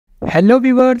Hello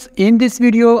viewers, in this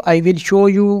video I will show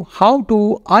you how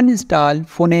to uninstall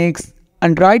Phoenix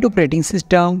Android operating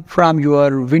system from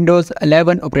your Windows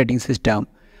 11 operating system.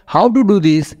 How to do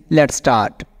this? Let's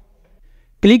start.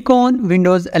 Click on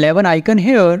Windows 11 icon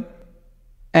here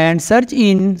and search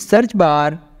in search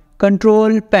bar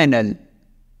Control Panel.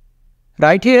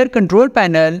 Right here Control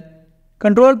Panel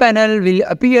will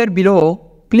appear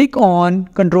below. Click on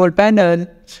Control Panel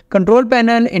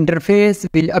interface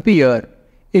will appear.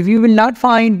 If you will not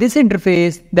find this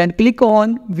interface, then click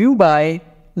on View by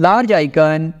large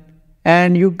icon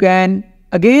and you can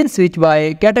again switch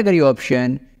by category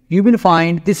option. You will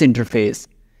find this interface.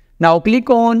 Now click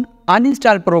on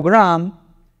Uninstall Program.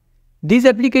 These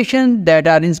applications that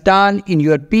are installed in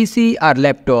your PC or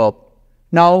laptop.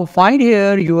 Now find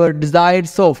here your desired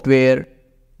software.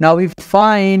 Now if you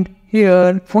find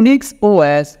here Phoenix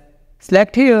OS,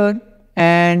 select here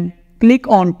and click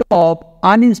on top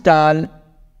Uninstall.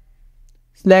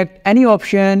 Select any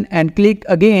option and click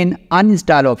again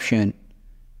Uninstall option.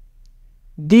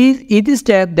 This is the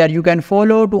step that you can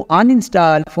follow to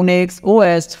uninstall Phoenix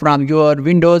OS from your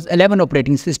Windows 11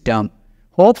 operating system.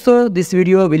 Hope so this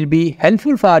video will be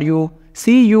helpful for you.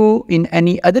 See you in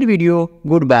any other video.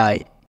 Goodbye.